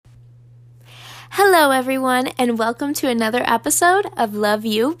Hello, everyone, and welcome to another episode of Love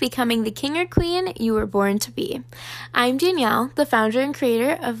You, Becoming the King or Queen You Were Born to Be. I'm Danielle, the founder and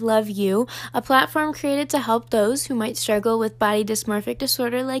creator of Love You, a platform created to help those who might struggle with body dysmorphic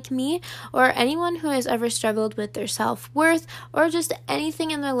disorder like me, or anyone who has ever struggled with their self-worth, or just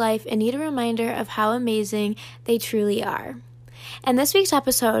anything in their life and need a reminder of how amazing they truly are. In this week's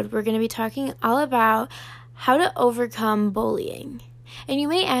episode, we're going to be talking all about how to overcome bullying. And you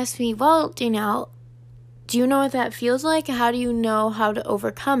may ask me, well, Danielle, do you know what that feels like? How do you know how to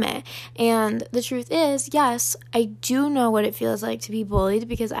overcome it? And the truth is, yes, I do know what it feels like to be bullied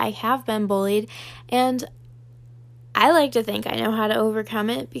because I have been bullied. And I like to think I know how to overcome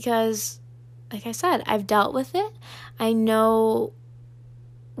it because, like I said, I've dealt with it. I know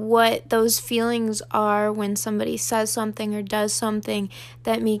what those feelings are when somebody says something or does something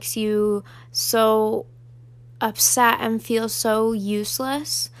that makes you so upset and feel so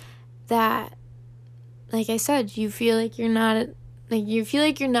useless that, like I said, you feel like you're not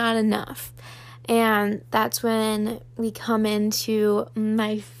enough. And that's when we come into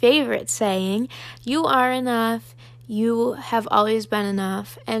my favorite saying, you are enough, you have always been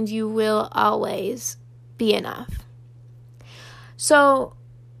enough, and you will always be enough. So,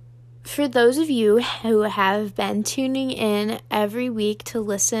 for those of you who have been tuning in every week to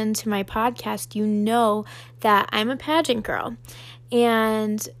listen to my podcast, you know that I'm a pageant girl.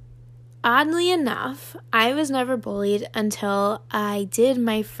 And oddly enough, I was never bullied until I did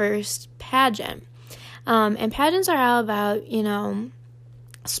my first pageant. And pageants are all about,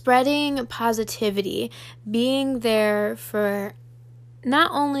 spreading positivity, being there for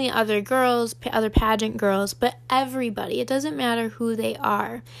not only other pageant girls, but everybody. It doesn't matter who they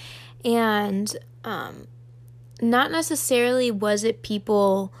are. And not necessarily was it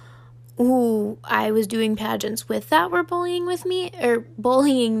people who I was doing pageants with that were bullying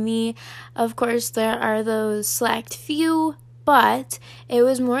me. Of course, there are those select few, but it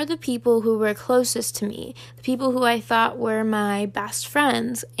was more the people who were closest to me, the people who I thought were my best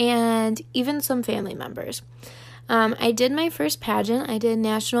friends, and even some family members. I did my first pageant. I did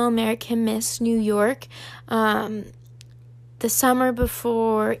National American Miss New York, the summer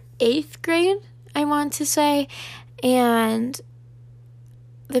before 8th grade, I want to say, and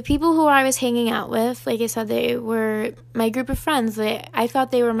the people who I was hanging out with, like I said, they were my group of friends. I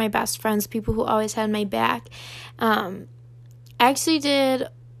thought they were my best friends, people who always had my back. Actually did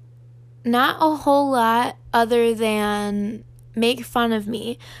not a whole lot other than make fun of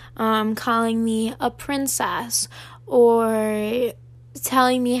me, calling me a princess, or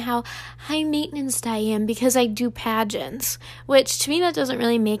telling me how high maintenance I am because I do pageants, which to me that doesn't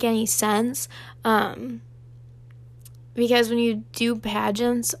really make any sense, because when you do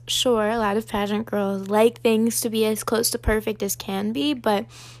pageants, sure, a lot of pageant girls like things to be as close to perfect as can be, but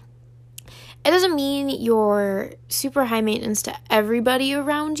it doesn't mean you're super high maintenance to everybody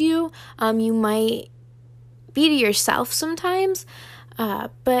around you. You might be to yourself sometimes,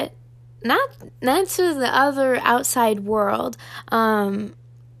 but not to the other outside world.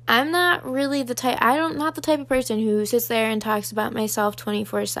 I'm not really not the type of person who sits there and talks about myself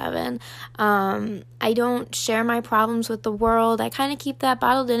 24/7. I don't share my problems with the world. I kind of keep that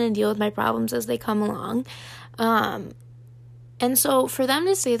bottled in and deal with my problems as they come along. And so for them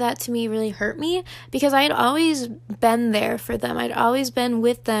to say that to me really hurt me because I had always been there for them. I'd always been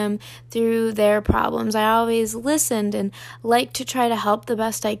with them through their problems. I always listened and liked to try to help the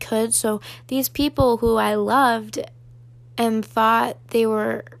best I could. So these people who I loved and thought they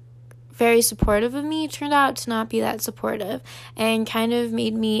were very supportive of me turned out to not be that supportive and kind of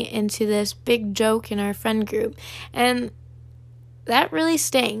made me into this big joke in our friend group. And that really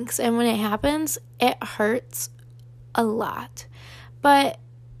stinks. And when it happens, it hurts a lot. But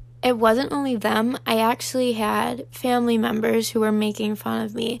it wasn't only them. I actually had family members who were making fun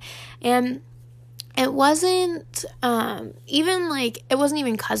of me. And it wasn't it wasn't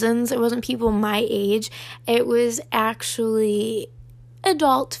even cousins. It wasn't people my age. It was actually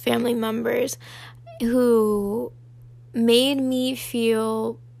adult family members who made me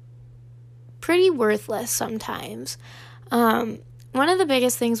feel pretty worthless sometimes. One of the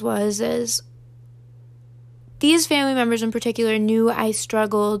biggest things is these family members in particular knew I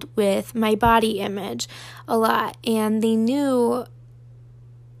struggled with my body image a lot, and they knew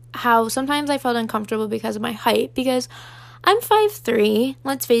how sometimes I felt uncomfortable because of my height, because I'm 5'3",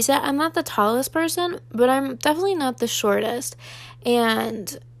 let's face it, I'm not the tallest person, but I'm definitely not the shortest,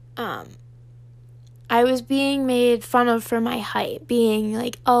 and I was being made fun of for my height, being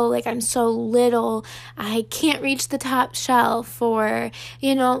like, oh, like I'm so little, I can't reach the top shelf, or,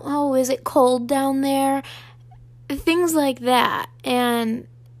 oh, is it cold down there? Things like that. And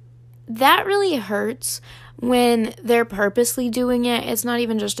that really hurts when they're purposely doing it. It's not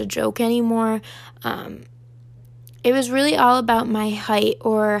even just a joke anymore. It was really all about my height,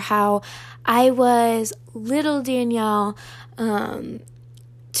 or how I was little Danielle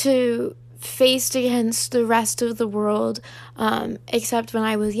to faced against the rest of the world, except when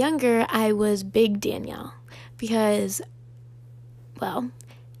I was younger, I was big Danielle, because, well,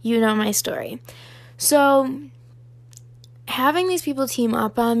 you know my story. So having these people team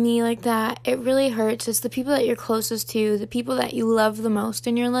up on me like that, it really hurts. It's the people that you're closest to, the people that you love the most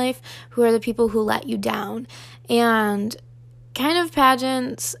in your life, who are the people who let you down. And kind of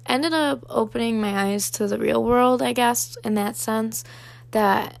pageants ended up opening my eyes to the real world, I guess, in that sense,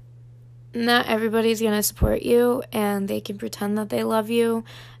 that not everybody's going to support you, and they can pretend that they love you.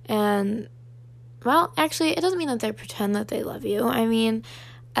 And, well, actually, it doesn't mean that they pretend that they love you. I mean,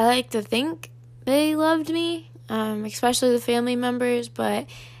 I like to think they loved me, especially the family members, and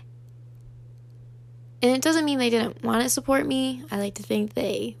it doesn't mean they didn't want to support me. I like to think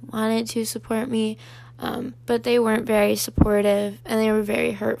they wanted to support me, but they weren't very supportive, and they were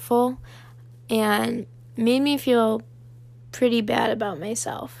very hurtful, and made me feel pretty bad about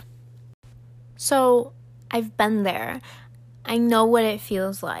myself. So I've been there. I know what it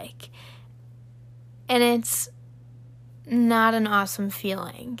feels like. And it's not an awesome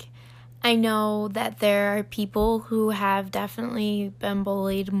feeling. I know that there are people who have definitely been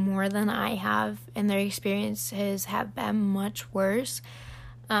bullied more than I have, and their experiences have been much worse.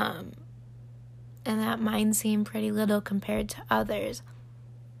 And that mine seem pretty little compared to others.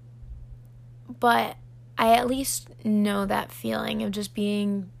 But I at least know that feeling of just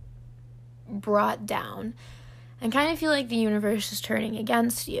being brought down, and kind of feel like the universe is turning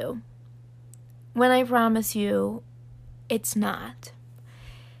against you, when I promise you it's not.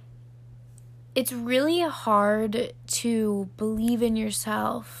 It's really hard to believe in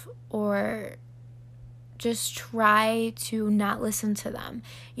yourself, or just try to not listen to them.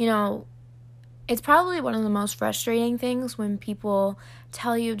 You know, it's probably one of the most frustrating things when people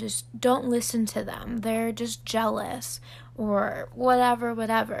tell you just don't listen to them. They're just jealous, or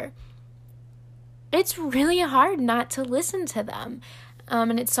whatever. It's really hard not to listen to them.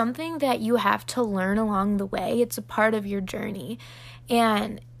 And it's something that you have to learn along the way. It's a part of your journey.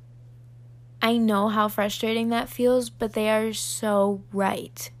 And I know how frustrating that feels, but they are so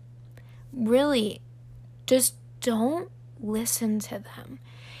right. Really, just don't listen to them.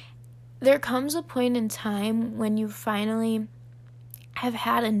 There comes a point in time when you finally have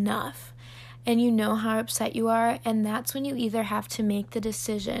had enough, and you know how upset you are, and that's when you either have to make the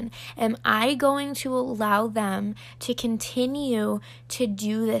decision: am I going to allow them to continue to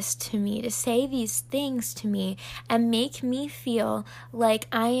do this to me, to say these things to me, and make me feel like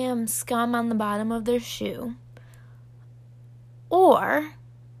I am scum on the bottom of their shoe? Or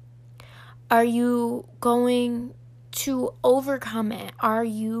are you going to overcome it? Are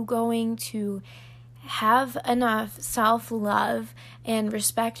you going to have enough self-love and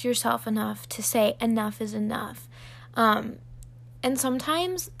respect yourself enough to say enough is enough? And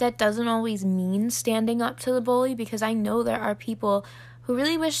sometimes that doesn't always mean standing up to the bully, because I know there are people who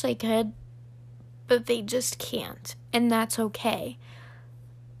really wish they could, but they just can't, and that's okay.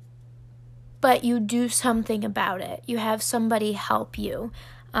 But you do something about it. You have somebody help you.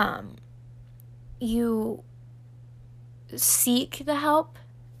 You seek the help,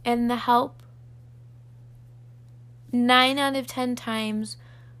 and the help 9 out of 10 times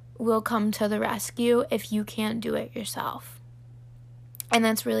will come to the rescue if you can't do it yourself. And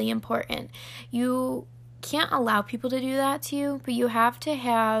that's really important. You can't allow people to do that to you, but you have to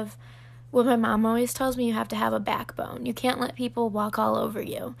have, what my mom always tells me, you have to have a backbone. You can't let people walk all over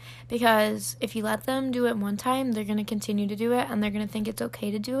you, because if you let them do it one time, they're going to continue to do it, and they're going to think it's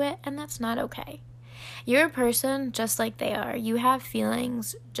okay to do it, and that's not okay. You're a person just like they are. You have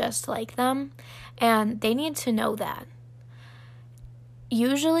feelings just like them, and they need to know that.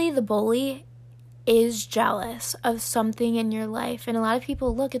 Usually the bully is jealous of something in your life, and a lot of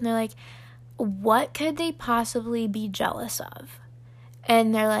people look and they're like, what could they possibly be jealous of?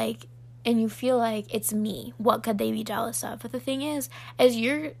 And they're like, and you feel like it's me. What could they be jealous of? But the thing is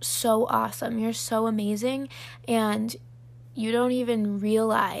you're so awesome. You're so amazing, and you don't even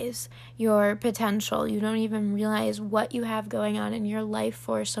realize your potential. You don't even realize what you have going on in your life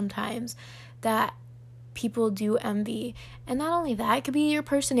for sometimes that people do envy. And not only that, it could be your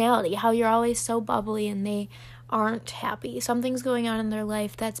personality, how you're always so bubbly and they aren't happy. Something's going on in their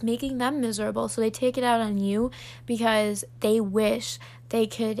life that's making them miserable, so they take it out on you because they wish they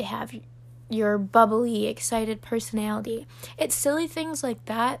could have your bubbly, excited personality. It's silly things like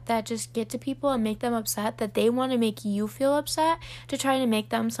that that just get to people and make them upset, that they want to make you feel upset to try to make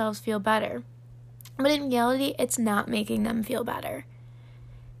themselves feel better. But in reality, it's not making them feel better.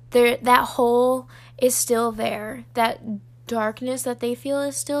 That hole is still there. That darkness that they feel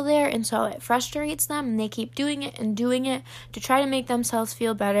is still there, and so it frustrates them, and they keep doing it to try to make themselves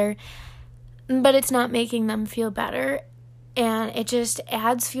feel better, but it's not making them feel better, and it just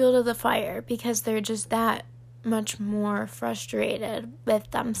adds fuel to the fire because they're just that much more frustrated with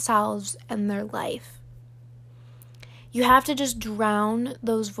themselves and their life. You have to just drown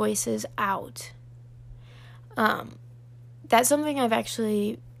those voices out. That's something I've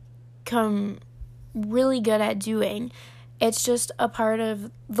actually come really good at doing. It's just a part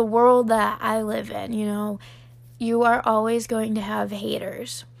of the world that I live in, You are always going to have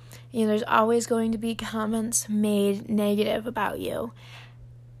haters. There's always going to be comments made negative about you.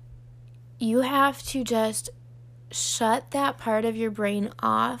 You have to just shut that part of your brain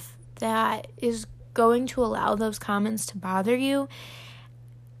off that is going to allow those comments to bother you.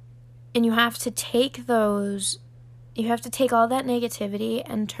 And you have to take all that negativity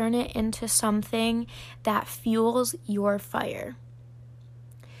and turn it into something that fuels your fire.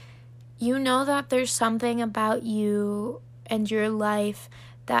 You know that there's something about you and your life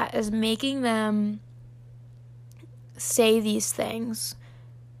that is making them say these things.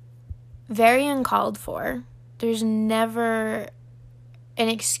 Very uncalled for. There's never an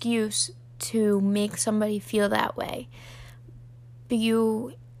excuse to make somebody feel that way. But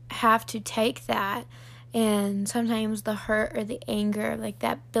you have to take that, and sometimes the hurt or the anger, like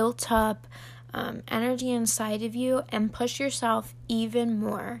that built up energy inside of you, and push yourself even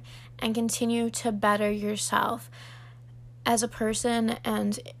more and continue to better yourself as a person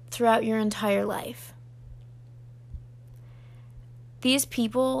and throughout your entire life. These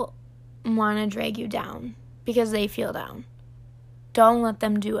people want to drag you down because they feel down. Don't let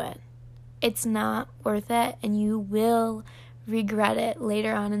them do it. It's not worth it, and you will regret it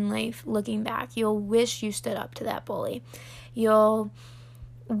later on in life looking back. You'll wish you stood up to that bully. You'll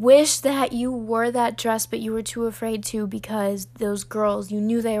wish that you wore that dress but you were too afraid to because those girls, you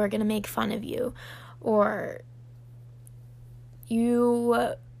knew they were going to make fun of you, or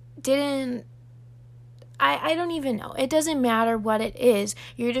you didn't. I don't even know. It doesn't matter what it is.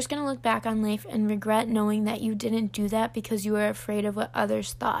 You're just going to look back on life and regret knowing that you didn't do that because you were afraid of what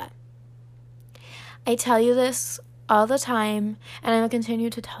others thought. I tell you this all the time, and I will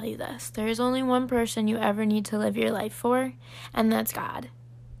continue to tell you this. There is only one person you ever need to live your life for, and that's God.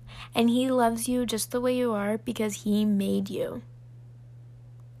 And He loves you just the way you are because He made you.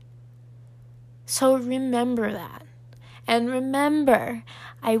 So remember that. And remember,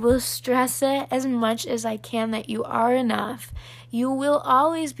 I will stress it as much as I can that you are enough. You will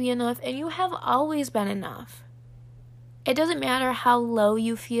always be enough, and you have always been enough. It doesn't matter how low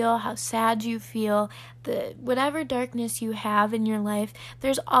you feel, how sad you feel, whatever darkness you have in your life,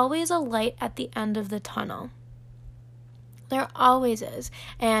 there's always a light at the end of the tunnel. There always is.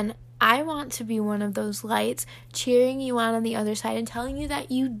 And I want to be one of those lights, cheering you on the other side and telling you that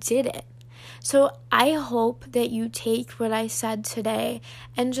you did it. So I hope that you take what I said today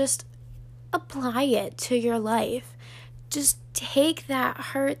and just apply it to your life. Just take that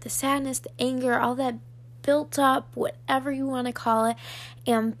hurt, the sadness, the anger, all that built up, whatever you want to call it,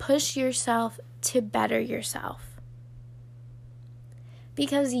 and push yourself to better yourself.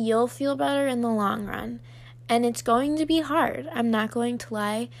 Because you'll feel better in the long run. And it's going to be hard, I'm not going to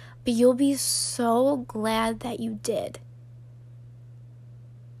lie, but you'll be so glad that you did.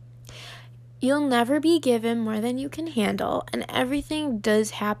 You'll never be given more than you can handle, and everything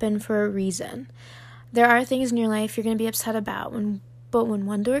does happen for a reason. There are things in your life you're going to be upset about, but when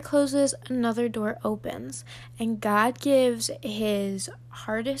one door closes, another door opens, and God gives His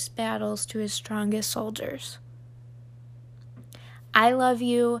hardest battles to His strongest soldiers. I love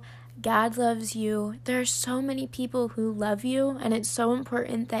you. God loves you. There are so many people who love you, and it's so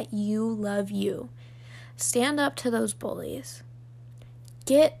important that you love you. Stand up to those bullies.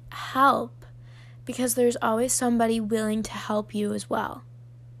 Get help. Because there's always somebody willing to help you as well.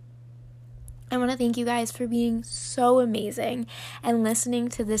 I want to thank you guys for being so amazing and listening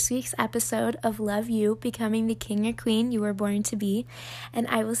to this week's episode of Love You, Becoming the King or Queen You Were Born to Be. And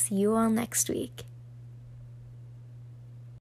I will see you all next week.